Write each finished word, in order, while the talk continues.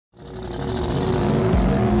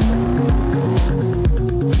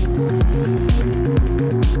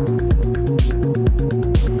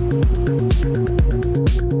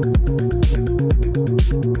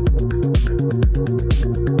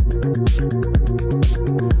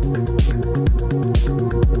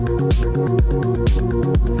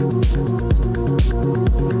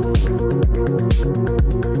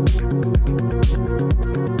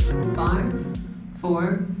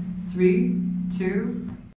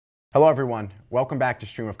Hello everyone, welcome back to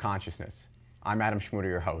Stream of Consciousness. I'm Adam Schmuter,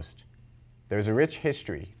 your host. There's a rich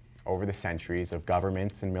history over the centuries of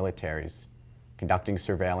governments and militaries conducting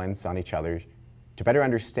surveillance on each other to better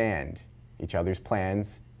understand each other's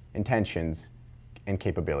plans, intentions, and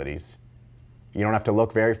capabilities. You don't have to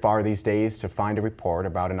look very far these days to find a report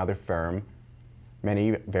about another firm,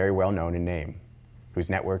 many very well known in name, whose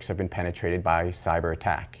networks have been penetrated by cyber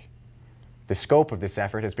attack. The scope of this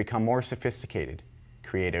effort has become more sophisticated,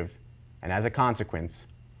 creative, and as a consequence,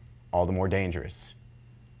 all the more dangerous.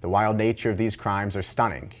 The wild nature of these crimes are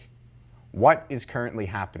stunning. What is currently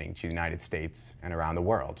happening to the United States and around the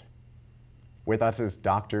world? With us is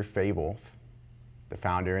Dr. Fay-Wolfe, the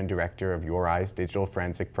founder and director of URI's Digital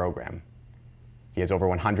Forensic Program. He has over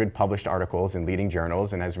 100 published articles in leading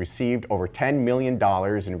journals and has received over $10 million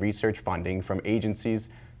in research funding from agencies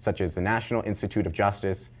such as the National Institute of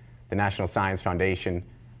Justice, the National Science Foundation,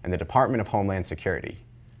 and the Department of Homeland Security.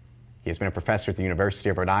 He has been a professor at the University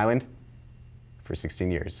of Rhode Island for 16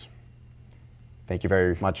 years. Thank you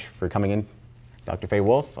very much for coming in, Dr.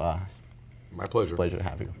 Fay-Wolfe. My pleasure. It's a pleasure to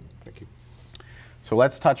have you. Thank you. So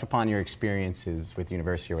let's touch upon your experiences with the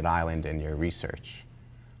University of Rhode Island and your research.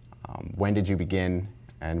 When did you begin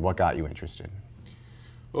and what got you interested?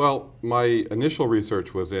 Well, my initial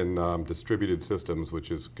research was in distributed systems,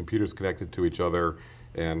 which is computers connected to each other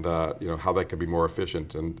and how they could be more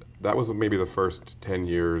efficient. And that was maybe the first 10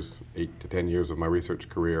 years, 8 to 10 years of my research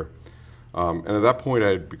career. And at that point I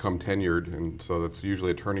had become tenured, and so that's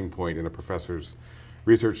usually a turning point in a professor's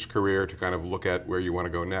research career to kind of look at where you want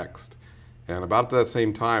to go next. And about that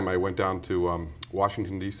same time I went down to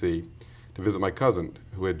Washington, D.C. to visit my cousin,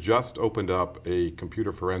 who had just opened up a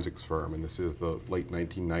computer forensics firm, and this is the late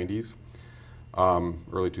 1990s,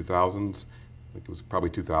 early 2000s. I think it was probably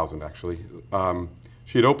 2000 actually.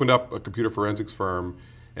 She had opened up a computer forensics firm,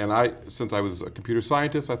 and since I was a computer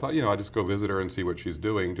scientist, I thought, I'd just go visit her and see what she's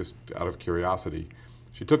doing, just out of curiosity.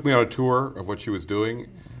 She took me on a tour of what she was doing,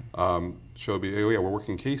 showed me, oh yeah, we're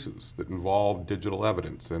working cases that involve digital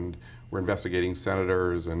evidence, and we're investigating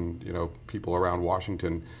senators and people around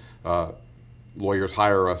Washington. Lawyers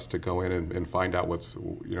hire us to go in and find out what's,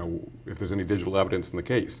 if there's any digital evidence in the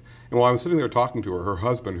case. And while I was sitting there talking to her, her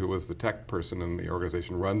husband, who was the tech person in the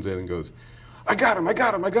organization, runs in and goes, I got him, I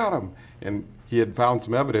got him, I got him. And he had found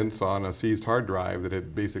some evidence on a seized hard drive that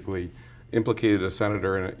had basically implicated a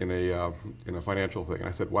senator in a financial thing. And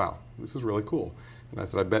I said, wow, this is really cool. And I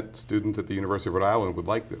said, I bet students at the University of Rhode Island would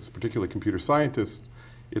like this, particularly computer scientists.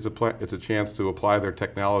 It's a chance to apply their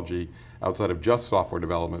technology outside of just software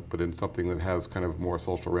development, but in something that has kind of more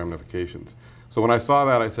social ramifications. So when I saw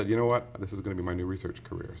that, I said, you know what, this is going to be my new research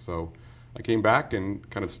career. So I came back and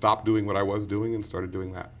kind of stopped doing what I was doing and started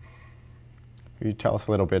doing that. Could you tell us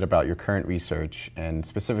a little bit about your current research and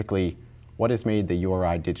specifically what has made the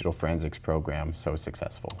URI Digital Forensics Program so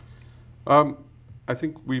successful? I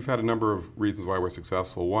think we've had a number of reasons why we're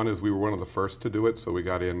successful. One is we were one of the first to do it, so we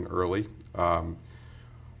got in early.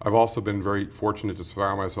 I've also been very fortunate to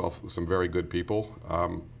surround myself with some very good people.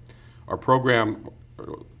 Our program,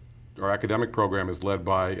 our academic program, is led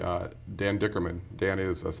by Dan Dickerman. Dan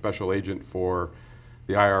is a special agent for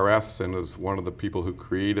the IRS and is one of the people who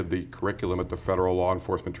created the curriculum at the Federal Law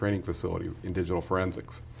Enforcement Training Facility in digital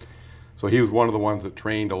forensics. So he was one of the ones that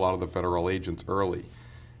trained a lot of the federal agents early.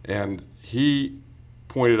 And he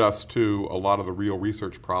pointed us to a lot of the real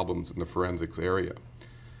research problems in the forensics area.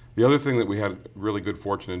 The other thing that we had really good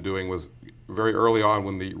fortune in doing was very early on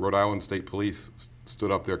when the Rhode Island State Police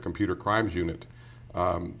stood up their computer crimes unit,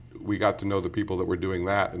 we got to know the people that were doing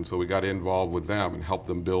that, and so we got involved with them and helped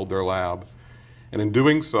them build their lab. And in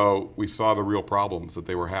doing so, we saw the real problems that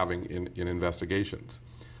they were having in investigations.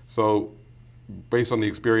 So based on the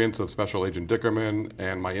experience of Special Agent Dickerman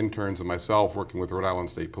and my interns and myself working with Rhode Island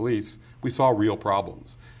State Police, we saw real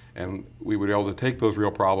problems. And we would be able to take those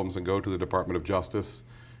real problems and go to the Department of Justice,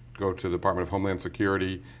 go to the Department of Homeland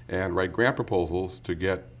Security, and write grant proposals to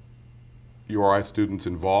get URI students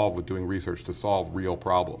involved with doing research to solve real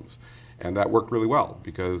problems. And that worked really well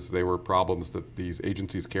because they were problems that these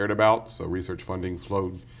agencies cared about, so research funding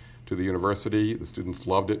flowed to the university. The students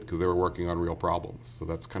loved it because they were working on real problems. So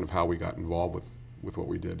that's kind of how we got involved with what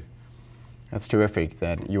we did. That's terrific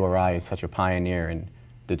that URI is such a pioneer in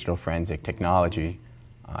digital forensic technology.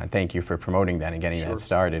 And thank you for promoting that and getting that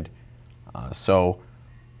started. So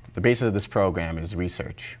the basis of this program is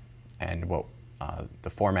research. And what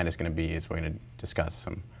the format is going to be is we're going to discuss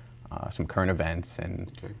some some current events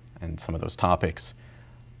Okay. and some of those topics.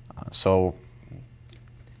 So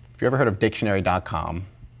if you ever heard of dictionary.com,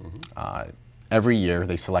 every year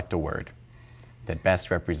they select a word that best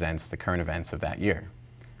represents the current events of that year.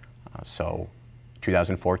 So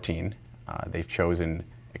 2014, they've chosen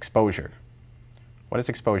exposure. What does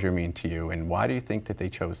exposure mean to you, and why do you think that they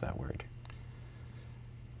chose that word?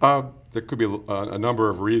 There could be a number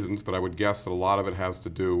of reasons, but I would guess that a lot of it has to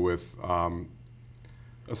do with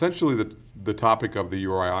essentially the topic of the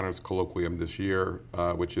URI Honors Colloquium this year,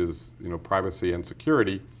 which is privacy and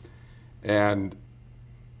security. And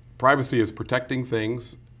privacy is protecting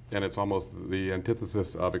things, and it's almost the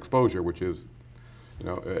antithesis of exposure, which is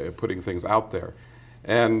putting things out there.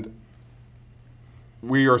 And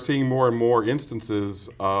we are seeing more and more instances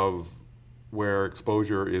of where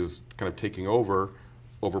exposure is kind of taking over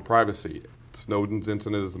privacy. Snowden's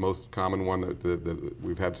incident is the most common one that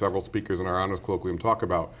we've had several speakers in our Honors Colloquium talk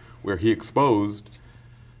about, where he exposed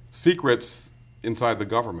secrets inside the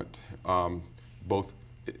government. Both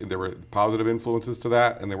there were positive influences to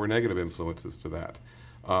that, and there were negative influences to that.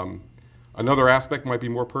 Another aspect might be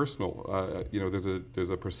more personal. There's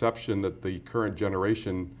a perception that the current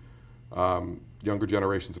generation, younger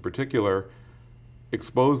generations in particular,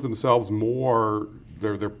 expose themselves more,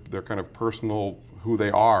 their kind of personal who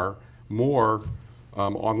they are, more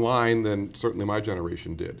online than certainly my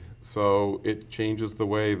generation did. So it changes the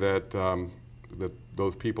way that that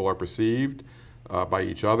those people are perceived by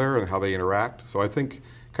each other and how they interact. So I think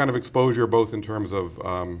kind of exposure, both in terms of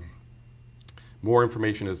more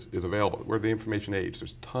information is available. We're the information age.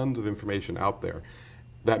 There's tons of information out there.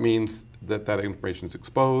 That means that that information is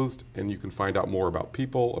exposed, and you can find out more about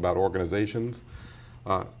people, about organizations.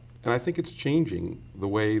 And I think it's changing the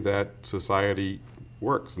way that society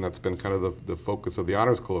works, and that's been kind of the focus of the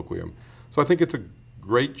Honors Colloquium. So I think it's a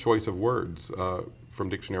great choice of words from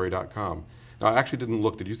dictionary.com. Now, I actually didn't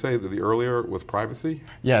look. Did you say that the earlier was privacy?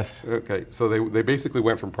 Yes. Okay, so they basically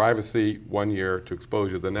went from privacy one year to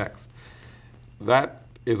exposure the next. That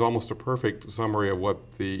is almost a perfect summary of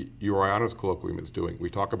what the URI Honors Colloquium is doing. We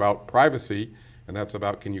talk about privacy, and that's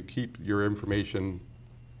about, can you keep your information,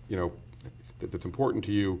 that's important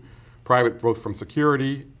to you, private, both from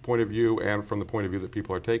security point of view and from the point of view that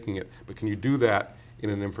people are taking it, but can you do that in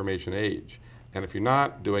an information age? And if you're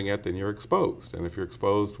not doing it, then you're exposed. And if you're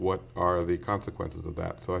exposed, what are the consequences of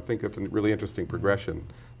that? So I think that's a really interesting progression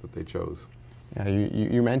that they chose. Yeah,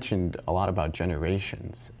 you mentioned a lot about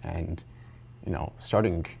generations, and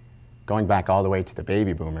going back all the way to the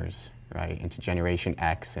baby boomers, right, into Generation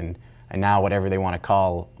X, and now whatever they want to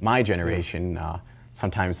call my generation,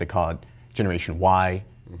 sometimes they call it Generation Y,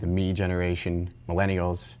 the me generation,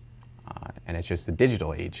 millennials, and it's just the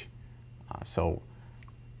digital age. So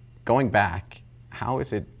going back, how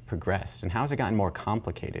has it progressed, and how has it gotten more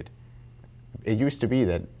complicated? It used to be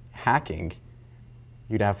that hacking,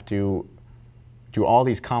 you'd have to do all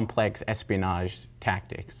these complex espionage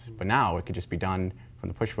tactics, but now it could just be done from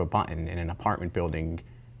the push of a button in an apartment building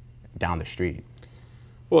down the street.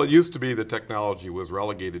 Well, it used to be that technology was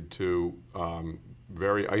relegated to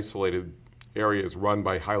very isolated areas run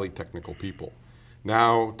by highly technical people.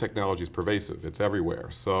 Now technology is pervasive, it's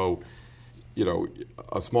everywhere. So,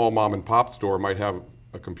 a small mom and pop store might have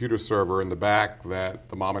a computer server in the back that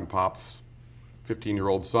the mom and pop's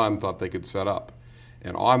 15-year-old son thought they could set up.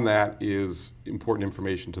 And on that is important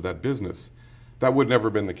information to that business. That would never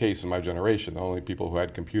have been the case in my generation. The only people who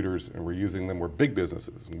had computers and were using them were big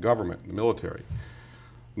businesses and government and the military.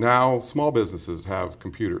 Now, small businesses have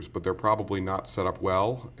computers, but they're probably not set up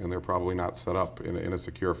well, and they're probably not set up in a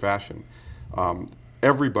secure fashion.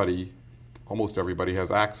 Almost everybody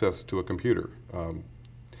has access to a computer.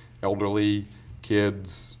 Elderly,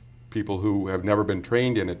 kids, people who have never been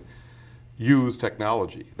trained in it use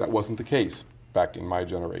technology. That wasn't the case back in my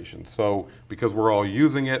generation. So because we're all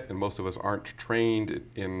using it and most of us aren't trained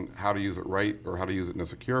in how to use it right or how to use it in a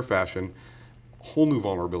secure fashion, whole new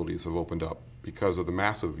vulnerabilities have opened up because of the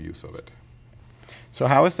massive use of it. So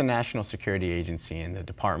how has the National Security Agency and the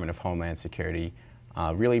Department of Homeland Security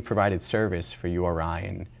really provided service for URI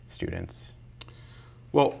and students?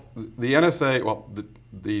 Well, the NSA,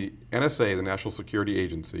 the NSA, the National Security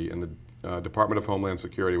Agency, and the Department of Homeland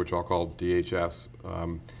Security, which I'll call DHS,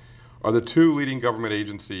 are the two leading government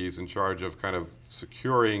agencies in charge of kind of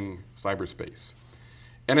securing cyberspace.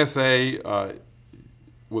 NSA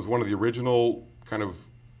was one of the original kind of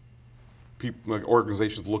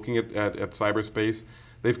organizations looking at cyberspace.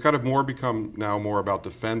 They've kind of become now more about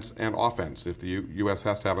defense and offense. If the U.S.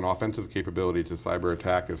 has to have an offensive capability to cyber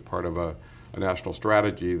attack as part of a national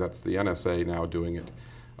strategy, that's the NSA now doing it.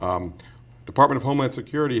 Department Department of Homeland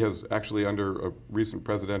Security has actually, under a recent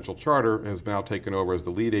presidential charter, has now taken over as the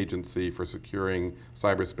lead agency for securing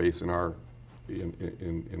cyberspace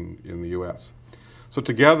in the U.S. So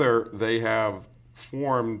together they've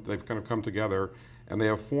kind of come together, and they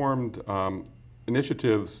have formed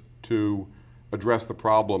initiatives to address the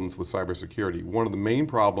problems with cybersecurity. One of the main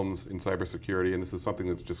problems in cybersecurity, and this is something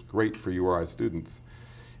that's just great for URI students,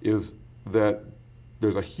 is that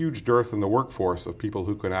there's a huge dearth in the workforce of people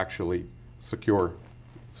who can actually secure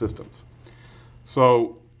systems.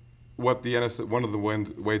 So what the NSA, one of the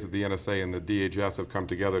ways that the NSA and the DHS have come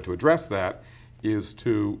together to address that is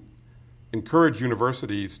to encourage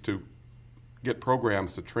universities to get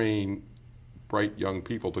programs to train bright young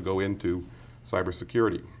people to go into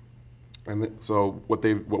cybersecurity. And so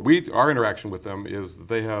our interaction with them is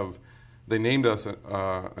that they named us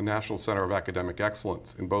a National Center of Academic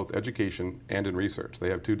Excellence in both education and in research. They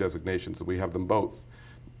have two designations, and we have them both.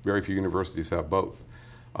 Very few universities have both.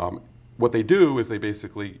 What they do is they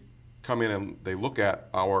basically come in and they look at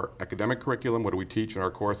our academic curriculum, what do we teach in our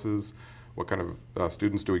courses, what kind of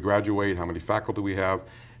students do we graduate, how many faculty we have,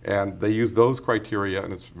 and they use those criteria,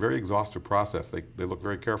 and it's a very exhaustive process. They look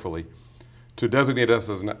very carefully to designate us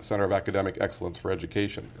as a Center of Academic Excellence for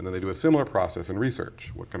Education. And then they do a similar process in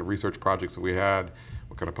research. What kind of research projects have we had?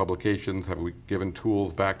 What kind of publications? Have we given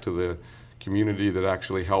tools back to the community that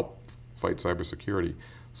actually help fight cybersecurity?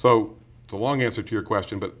 So it's a long answer to your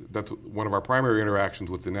question, but that's one of our primary interactions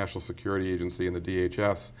with the National Security Agency and the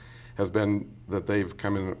DHS has been that they've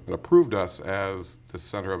come in and approved us as the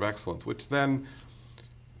Center of Excellence, which then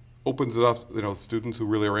opens it up. Students who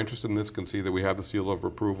really are interested in this can see that we have the seal of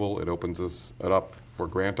approval. It opens it up for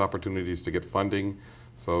grant opportunities to get funding.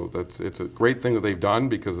 So it's a great thing that they've done,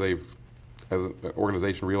 because they've, as an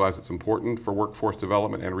organization, realized it's important for workforce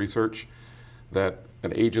development and research that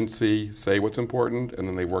an agency say what's important, and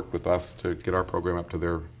then they worked with us to get our program up to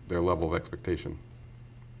their level of expectation.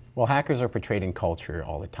 Well, hackers are portrayed in culture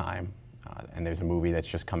all the time, and there's a movie that's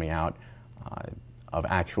just coming out of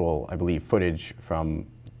actual, I believe, footage from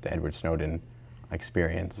the Edward Snowden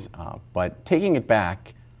experience. But taking it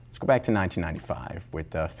back, let's go back to 1995 with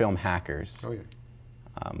the film Hackers. Oh, yeah.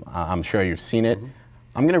 I'm sure you've seen it.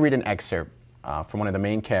 I'm going to read an excerpt from one of the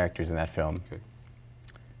main characters in that film. Okay.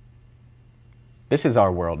 This is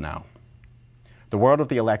our world now. The world of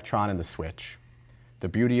the electron and the switch. The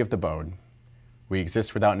beauty of the bode. We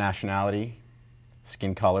exist without nationality,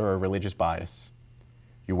 skin color, or religious bias.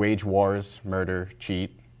 You wage wars, murder,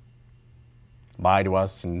 cheat, lie to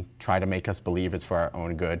us, and try to make us believe it's for our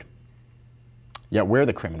own good. Yet we're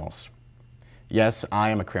the criminals. Yes, I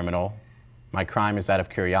am a criminal. My crime is that of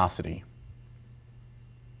curiosity.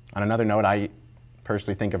 On another note, I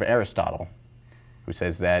personally think of Aristotle, who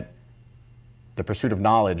says that the pursuit of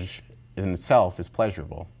knowledge in itself is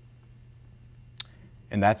pleasurable.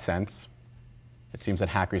 In that sense, it seems that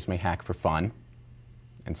hackers may hack for fun,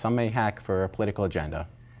 and some may hack for a political agenda.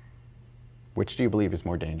 Which do you believe is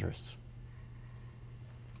more dangerous?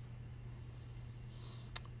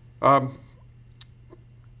 It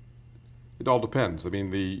all depends. I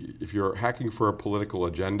mean, if you're hacking for a political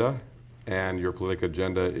agenda, and your political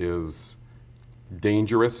agenda is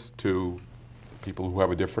dangerous to people who have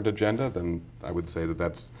a different agenda, then I would say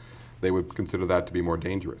that they would consider that to be more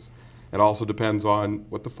dangerous. It also depends on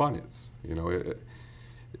what the fun is.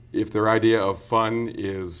 If their idea of fun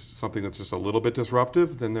is something that's just a little bit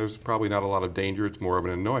disruptive, then there's probably not a lot of danger. It's more of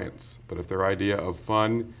an annoyance. But if their idea of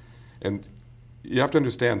fun, and you have to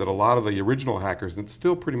understand that a lot of the original hackers, and it's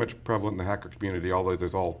still pretty much prevalent in the hacker community, although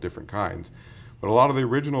there's all different kinds, but a lot of the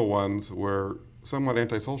original ones were somewhat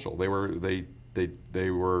antisocial. They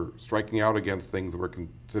were striking out against things that were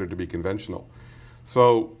considered to be conventional.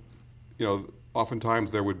 So,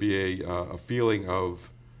 oftentimes there would be a feeling of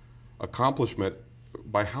accomplishment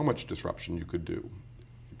by how much disruption you could do,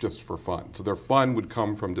 just for fun. So their fun would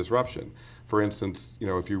come from disruption. For instance,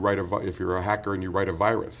 if you're a hacker and you write a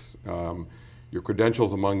virus, your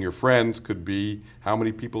credentials among your friends could be how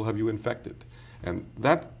many people have you infected, and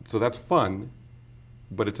so that's fun.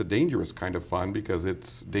 But it's a dangerous kind of fun because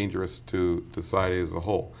it's dangerous to society as a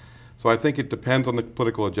whole. So I think it depends on the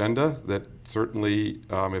political agenda. That certainly,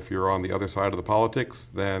 if you're on the other side of the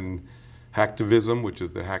politics, then hacktivism, which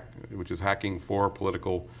is hacking for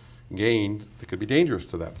political gain, it could be dangerous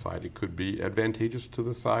to that side. It could be advantageous to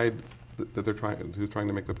the side who's trying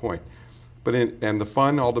to make the point. But and the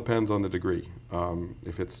fun all depends on the degree.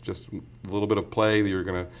 If it's just a little bit of play that you're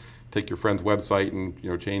going to take your friend's website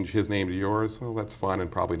and change his name to yours, well, that's fun and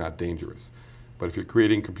probably not dangerous. But if you're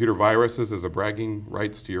creating computer viruses as a bragging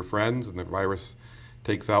rights to your friends, and the virus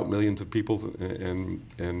takes out millions of people's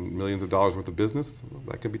and millions of dollars worth of business, well,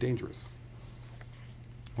 that can be dangerous.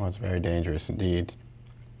 Well, it's very dangerous indeed.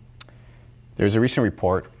 There's a recent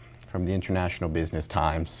report from the International Business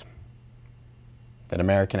Times that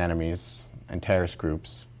American enemies and terrorist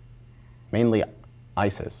groups, mainly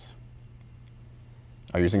ISIS,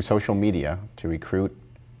 are using social media to recruit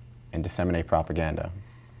and disseminate propaganda.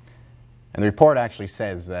 And the report actually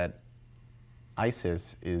says that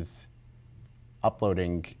ISIS is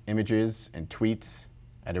uploading images and tweets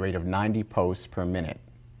at a rate of 90 posts per minute.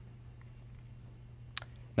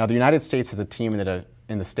 Now, the United States has a team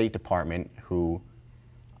in the State Department who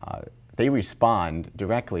they respond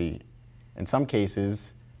directly, in some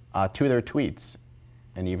cases, to their tweets,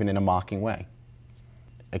 and even in a mocking way,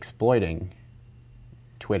 exploiting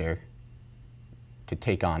Twitter to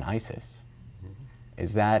take on ISIS.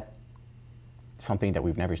 Is that something that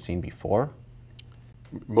we've never seen before?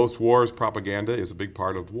 Most wars, propaganda is a big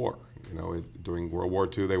part of war. You know, during World War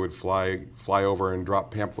II, they would fly over and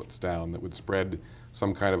drop pamphlets down that would spread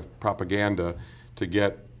some kind of propaganda to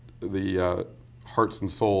get the hearts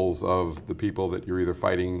and souls of the people that you're either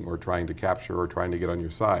fighting or trying to capture or trying to get on your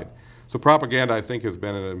side. So propaganda, I think, has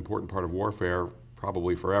been an important part of warfare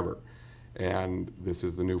probably forever. And this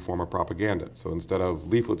is the new form of propaganda. So instead of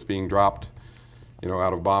leaflets being dropped, you know,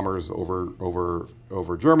 out of bombers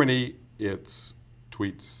over Germany, it's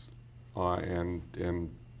tweets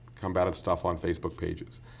and combative stuff on Facebook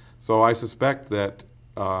pages. So I suspect that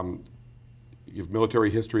if military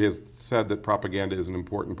history has said that propaganda is an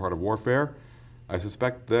important part of warfare, I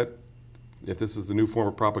suspect that if this is the new form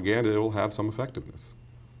of propaganda, it will have some effectiveness.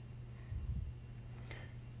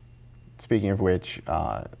 Speaking of which,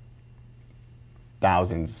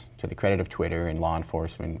 thousands, to the credit of Twitter and law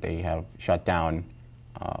enforcement, they have shut down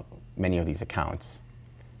many of these accounts.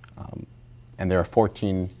 And there are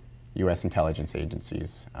 14 U.S. intelligence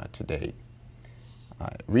agencies to date.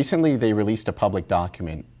 Recently, they released a public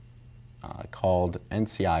document called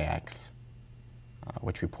NCIX,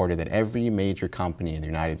 which reported that every major company in the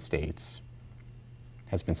United States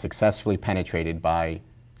has been successfully penetrated by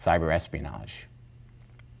cyber espionage.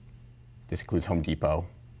 This includes Home Depot,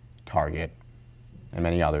 Target, and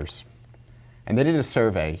many others. And they did a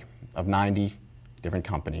survey of 90 different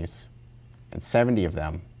companies, and 70 of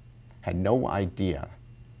them had no idea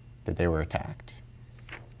that they were attacked.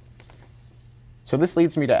 So this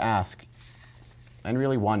leads me to ask and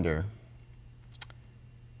really wonder,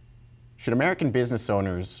 should American business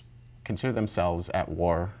owners consider themselves at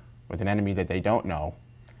war with an enemy that they don't know?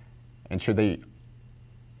 And should they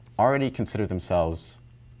already consider themselves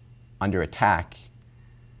under attack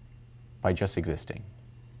by just existing?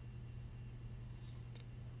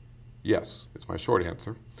 Yes, is my short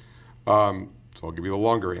answer. So I'll give you the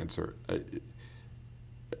longer answer.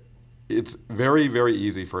 It's very, very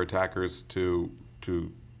easy for attackers to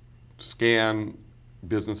scan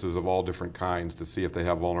businesses of all different kinds to see if they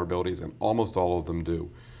have vulnerabilities, and almost all of them do.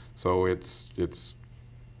 So it's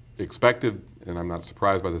expected, and I'm not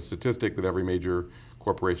surprised by the statistic, that every major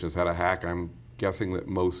corporation has had a hack. I'm guessing that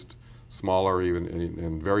most smaller, even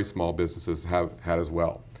and very small businesses have had as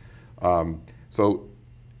well. So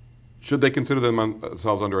should they consider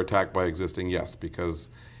themselves under attack by existing? Yes, because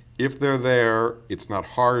if they're there, it's not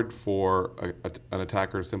hard for an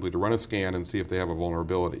attacker simply to run a scan and see if they have a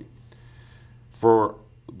vulnerability. For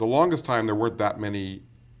the longest time, there weren't that many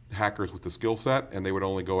hackers with the skill set, and they would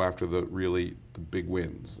only go after the big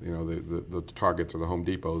wins, you know, the Targets or the Home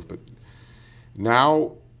Depots. But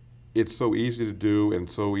now it's so easy to do, and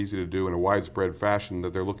so easy to do in a widespread fashion,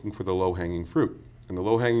 that they're looking for the low-hanging fruit. And the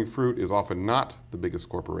low-hanging fruit is often not the biggest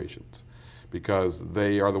corporations, because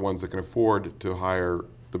they are the ones that can afford to hire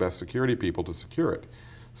the best security people to secure it.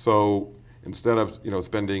 So instead of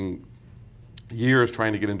spending years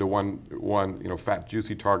trying to get into one fat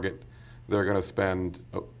juicy target, they're going to spend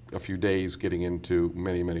a few days getting into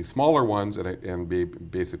many smaller ones and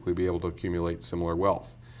basically be able to accumulate similar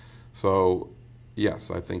wealth. So yes,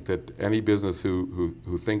 I think that any business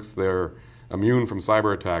who thinks they're immune from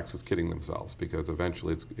cyber attacks is kidding themselves, because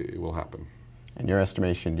eventually it will happen. In your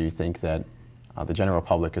estimation, do you think that the general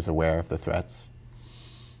public is aware of the threats?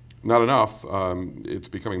 Not enough. It's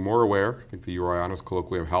becoming more aware. I think the Eurianos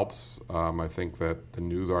Colloquium helps. I think that the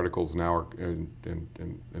news articles now are, and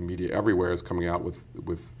media everywhere is coming out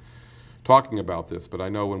with talking about this. But I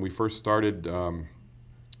know when we first started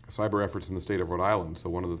cyber efforts in the state of Rhode Island,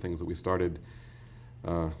 so one of the things that we started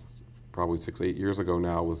probably 6-8 years ago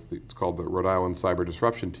now was it's called the Rhode Island Cyber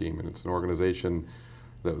Disruption Team, and it's an organization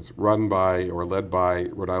that was run by or led by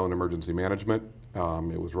Rhode Island Emergency Management.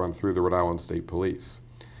 It was run through the Rhode Island State Police.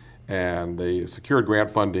 And they secured grant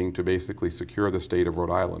funding to basically secure the state of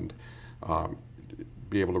Rhode Island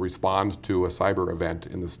be able to respond to a cyber event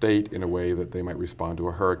in the state in a way that they might respond to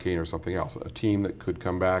a hurricane or something else. A team that could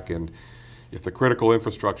come back, and if the critical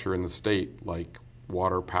infrastructure in the state, like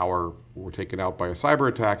water, power, were taken out by a cyber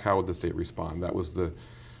attack, how would the state respond? That was the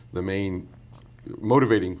main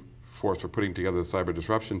motivating force for putting together the cyber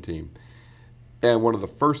disruption team. And one of the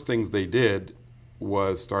first things they did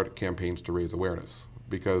was start campaigns to raise awareness,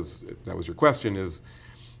 because that was your question, is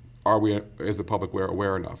the public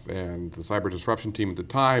aware enough? And the cyber disruption team at the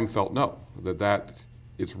time felt no, that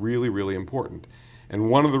it's really, really important. And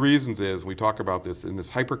one of the reasons is, we talk about this, in this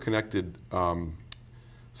hyper-connected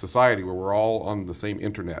society where we're all on the same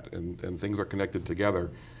internet and things are connected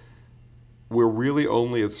together, we're really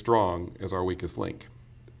only as strong as our weakest link.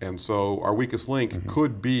 And so our weakest link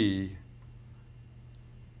could be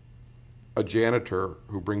a janitor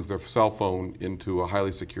who brings their cell phone into a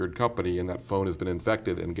highly secured company, and that phone has been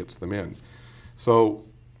infected and gets them in. So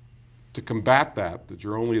to combat that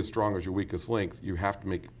you're only as strong as your weakest link, you have to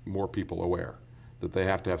make more people aware that they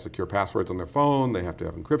have to have secure passwords on their phone, they have to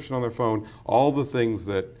have encryption on their phone. All the things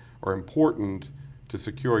that are important to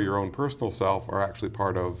secure your own personal self are actually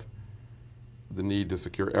part of the need to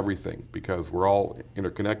secure everything, because we're all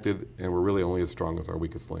interconnected and we're really only as strong as our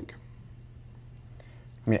weakest link.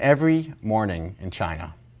 I mean, every morning in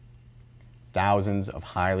China, thousands of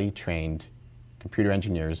highly trained computer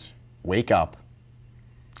engineers wake up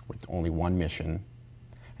with only one mission,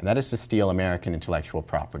 and that is to steal American intellectual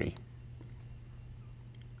property.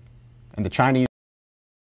 And the Chinese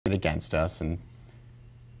are against us and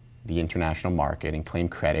the international market and claim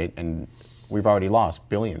credit, and we've already lost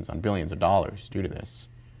billions on billions of dollars due to this.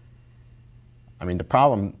 I mean, the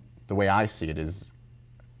problem, the way I see it, is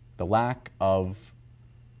the lack of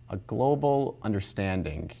a global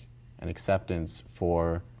understanding and acceptance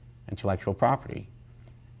for intellectual property.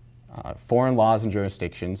 Foreign laws and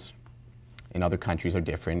jurisdictions in other countries are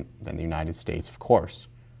different than the United States, of course.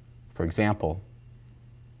 For example,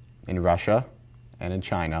 in Russia and in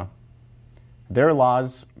China, their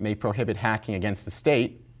laws may prohibit hacking against the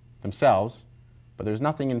state themselves, but there's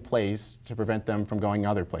nothing in place to prevent them from going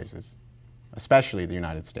other places, especially the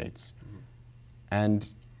United States. And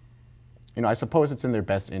you know, I suppose it's in their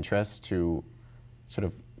best interest to sort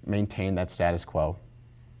of maintain that status quo.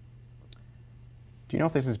 Do you know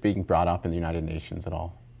if this is being brought up in the United Nations at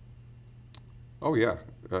all? Oh yeah,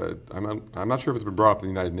 I'm not sure if it's been brought up in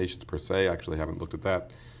the United Nations per se. I actually haven't looked at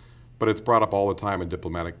that, but it's brought up all the time in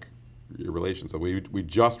diplomatic relations. So we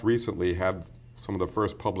just recently had some of the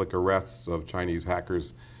first public arrests of Chinese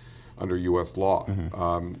hackers under U.S. law.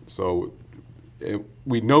 So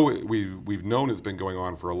we've known it's been going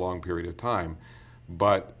on for a long period of time,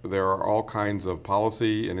 but there are all kinds of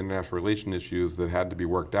policy and international relation issues that had to be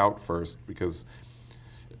worked out first, because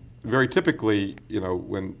very typically, you know,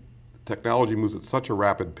 when technology moves at such a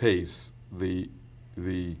rapid pace, the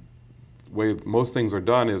way most things are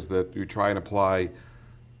done is that you try and apply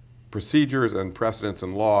procedures and precedents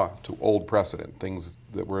in law to old precedent, things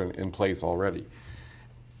that were in place already.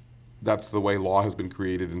 That's the way law has been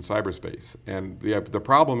created in cyberspace. And the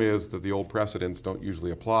problem is that the old precedents don't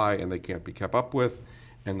usually apply and they can't be kept up with,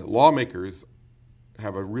 and that lawmakers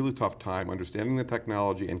have a really tough time understanding the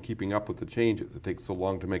technology and keeping up with the changes. It takes so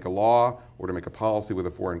long to make a law or to make a policy with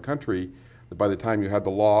a foreign country that by the time you have the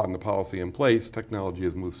law and the policy in place, technology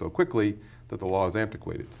has moved so quickly that the law is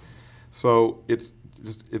antiquated. So it's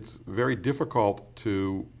very difficult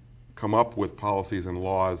to come up with policies and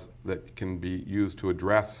laws that can be used to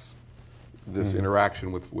address this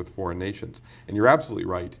interaction with foreign nations. And you're absolutely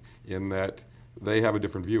right in that they have a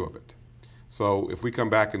different view of it. So if we come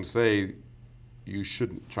back and say,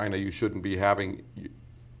 China, you shouldn't be having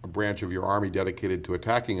a branch of your army dedicated to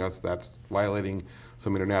attacking us, that's violating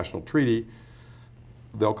some international treaty,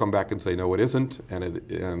 they'll come back and say, no, it isn't,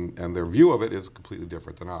 and their view of it is completely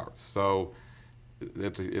different than ours. So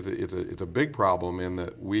it's a big problem in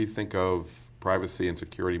that we think of privacy and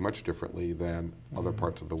security much differently than other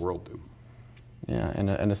parts of the world do. Yeah,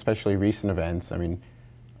 and especially recent events. I mean,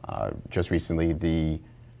 just recently the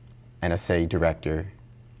NSA director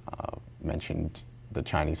mentioned the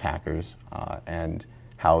Chinese hackers and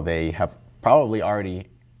how they have probably already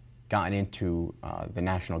gotten into the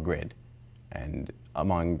national grid and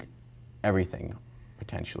among everything,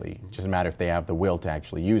 potentially. It's just a matter if they have the will to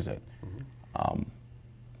actually use it.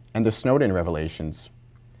 And the Snowden revelations,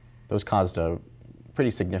 those caused a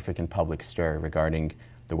pretty significant public stir regarding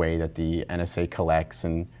the way that the NSA collects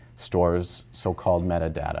and stores so-called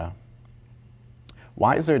metadata.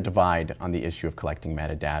 Why is there a divide on the issue of collecting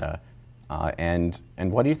metadata? And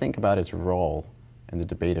what do you think about its role in the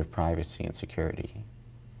debate of privacy and security?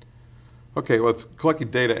 Okay, well, it's collecting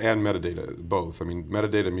data and metadata, both. I mean,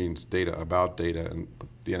 metadata means data about data, and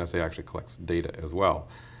the NSA actually collects data as well.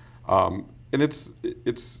 And it's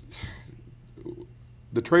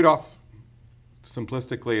the trade-off,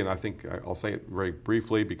 simplistically, and I think I'll say it very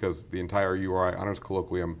briefly because the entire URI Honors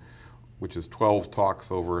Colloquium, which is 12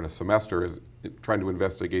 talks over in a semester, is trying to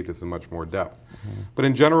investigate this in much more depth. Mm-hmm. But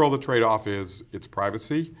in general, the trade-off is it's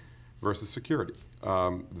privacy versus security.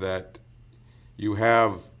 That you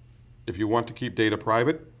have, if you want to keep data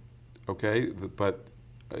private, okay, but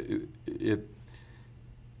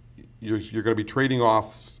you're going to be trading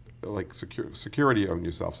off like security on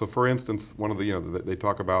yourself. So, for instance, one of the they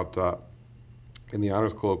talk about in the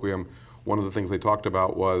Honors Colloquium, one of the things they talked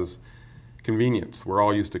about was convenience. We're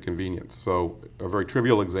all used to convenience. So, a very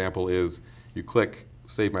trivial example is you click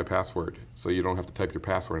Save My Password, so you don't have to type your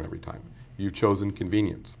password in every time. You've chosen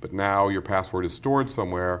convenience, but now your password is stored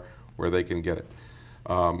somewhere where they can get it.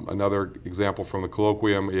 Another example from the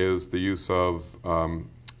colloquium is the use of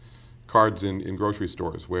cards in grocery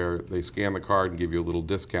stores where they scan the card and give you a little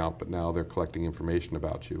discount, but now they're collecting information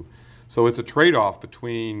about you. So it's a trade-off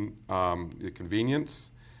between the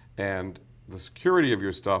convenience and the security of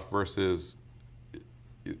your stuff versus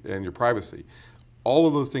and your privacy. All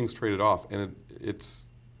of those things traded off, and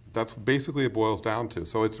that's basically it boils down to.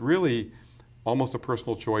 So it's really almost a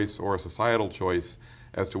personal choice or a societal choice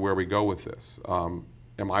as to where we go with this.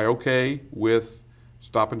 Am I okay with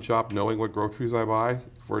Stop and Shop knowing what groceries I buy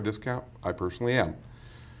for a discount? I personally am.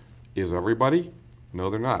 Is everybody? No,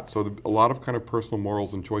 they're not. So a lot of kind of personal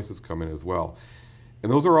morals and choices come in as well.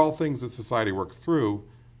 And those are all things that society works through,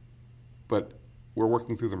 but we're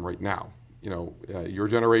working through them right now. Your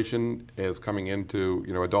generation is coming into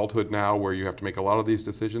adulthood now, where you have to make a lot of these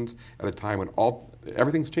decisions at a time when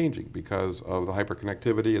everything's changing because of the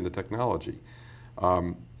hyperconnectivity and the technology.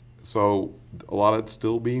 So a lot of it's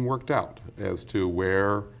still being worked out as to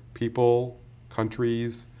where people,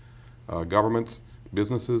 countries, governments,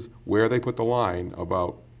 businesses, where they put the line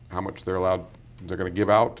about how much they're going to give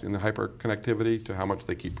out in the hyperconnectivity to how much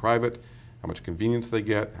they keep private, how much convenience they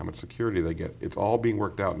get, how much security they get. It's all being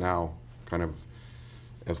worked out now, kind of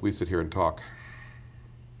as we sit here and talk.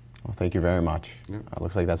 Well, thank you very much. Yeah.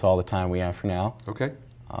 Looks like that's all the time we have for now. Okay.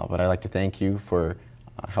 But I'd like to thank you for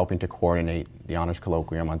helping to coordinate the Honors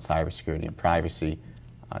Colloquium on cybersecurity and privacy.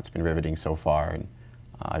 It's been riveting so far, and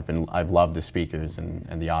I've loved the speakers,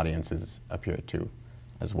 and the audiences up here too,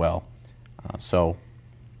 as well.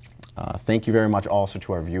 Thank you very much also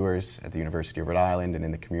to our viewers at the University of Rhode Island and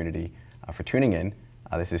in the community for tuning in.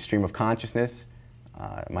 This is Stream of Consciousness.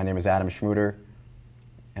 My name is Adam Schmuter,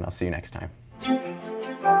 and I'll see you next time.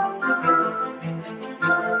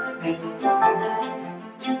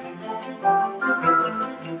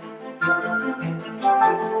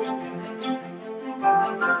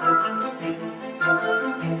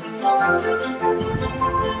 Thank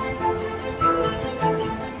you.